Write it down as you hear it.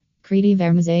Kriti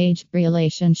Verma's age,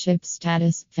 relationship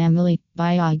status, family,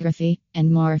 biography,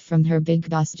 and more from her Bigg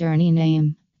Boss journey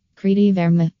name. Kriti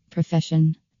Verma,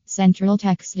 profession. Central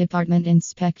Tax Department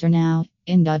Inspector now,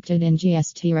 inducted in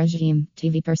GST regime,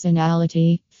 TV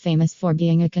personality, famous for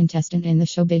being a contestant in the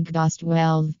show Bigg Boss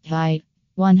 12, height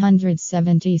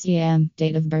 170 cm,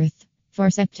 date of birth 4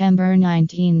 September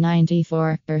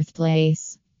 1994,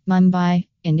 birthplace Mumbai,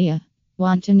 India.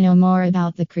 Want to know more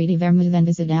about the Kriti Verma? Then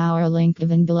visit our link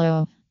given below.